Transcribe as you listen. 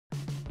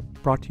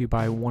Brought to you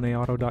by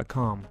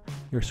 1AAuto.com,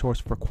 your source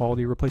for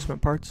quality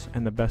replacement parts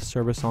and the best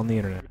service on the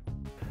internet.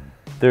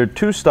 There are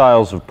two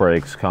styles of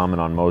brakes common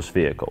on most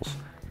vehicles: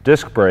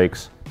 disc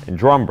brakes and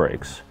drum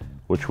brakes,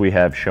 which we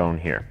have shown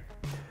here.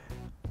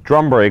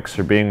 Drum brakes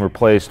are being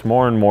replaced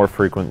more and more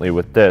frequently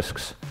with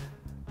discs,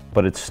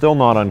 but it's still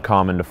not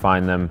uncommon to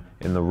find them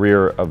in the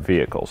rear of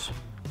vehicles.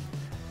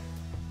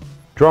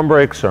 Drum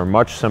brakes are a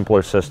much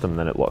simpler system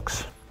than it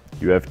looks.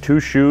 You have two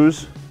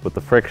shoes with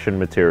the friction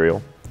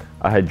material,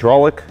 a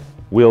hydraulic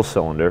wheel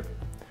cylinder,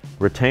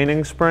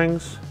 retaining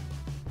springs,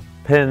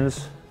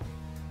 pins,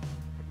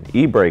 an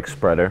e-brake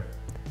spreader,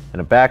 and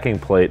a backing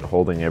plate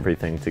holding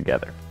everything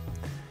together.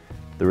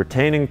 The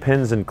retaining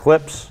pins and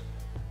clips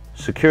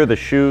secure the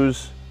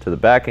shoes to the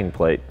backing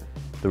plate.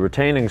 The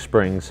retaining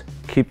springs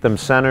keep them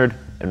centered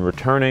and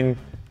returning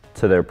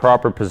to their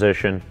proper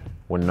position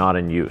when not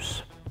in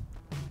use.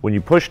 When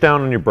you push down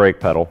on your brake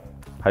pedal,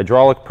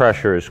 hydraulic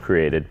pressure is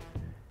created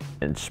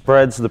and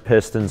spreads the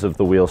pistons of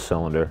the wheel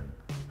cylinder,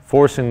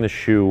 forcing the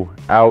shoe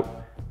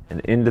out and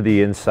into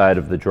the inside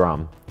of the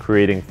drum,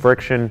 creating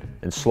friction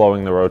and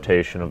slowing the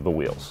rotation of the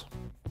wheels.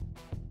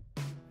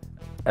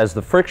 As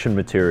the friction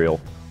material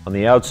on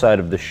the outside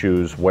of the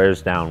shoes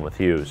wears down with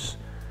use,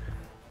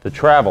 the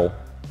travel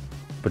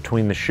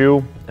between the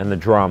shoe and the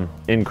drum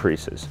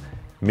increases,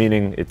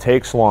 meaning it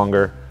takes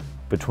longer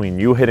between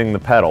you hitting the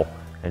pedal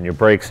and your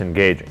brakes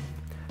engaging.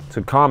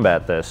 To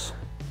combat this,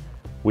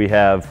 we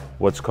have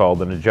what's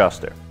called an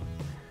adjuster.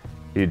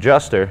 The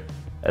adjuster,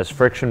 as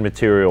friction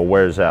material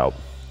wears out,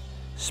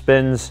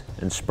 spins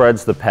and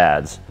spreads the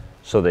pads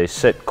so they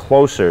sit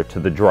closer to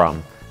the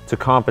drum to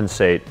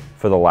compensate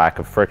for the lack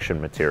of friction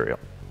material.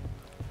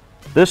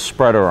 This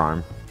spreader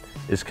arm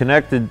is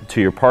connected to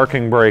your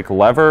parking brake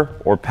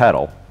lever or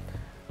pedal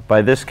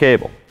by this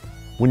cable.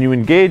 When you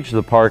engage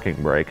the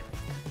parking brake,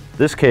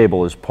 this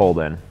cable is pulled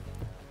in,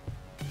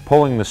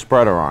 pulling the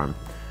spreader arm,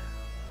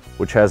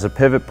 which has a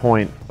pivot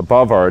point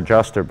above our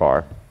adjuster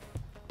bar,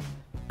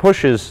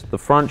 pushes the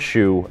front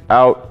shoe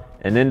out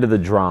and into the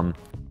drum,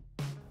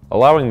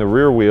 allowing the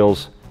rear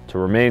wheels to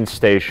remain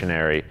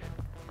stationary.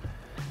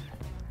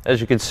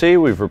 As you can see,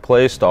 we've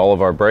replaced all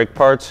of our brake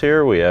parts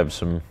here. We have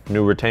some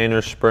new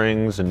retainer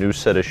springs, a new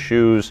set of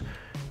shoes.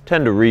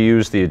 Tend to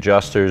reuse the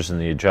adjusters and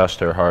the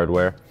adjuster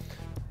hardware.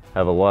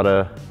 Have a lot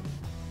of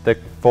thick,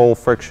 full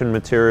friction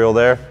material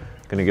there.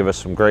 Going to give us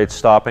some great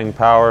stopping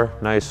power,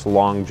 nice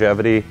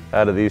longevity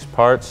out of these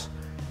parts.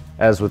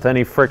 As with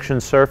any friction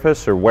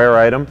surface or wear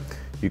item,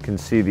 you can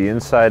see the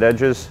inside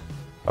edges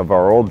of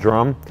our old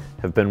drum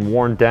have been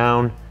worn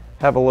down,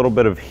 have a little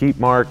bit of heat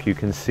mark. You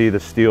can see the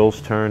steel's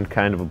turned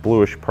kind of a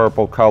bluish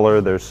purple color.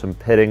 There's some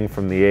pitting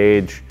from the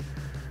age.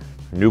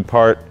 New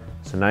part,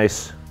 it's a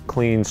nice,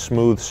 clean,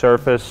 smooth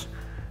surface.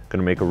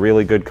 Gonna make a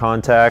really good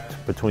contact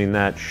between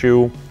that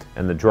shoe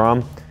and the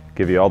drum,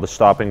 give you all the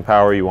stopping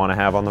power you wanna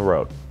have on the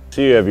road.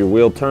 So you have your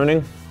wheel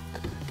turning,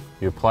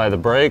 you apply the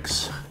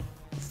brakes,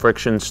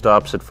 friction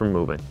stops it from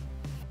moving.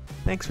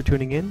 Thanks for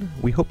tuning in.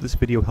 We hope this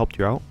video helped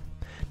you out.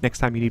 Next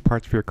time you need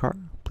parts for your car,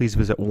 please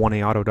visit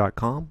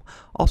 1AAuto.com.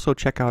 Also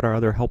check out our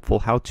other helpful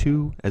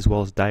how-to as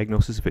well as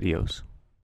diagnosis videos.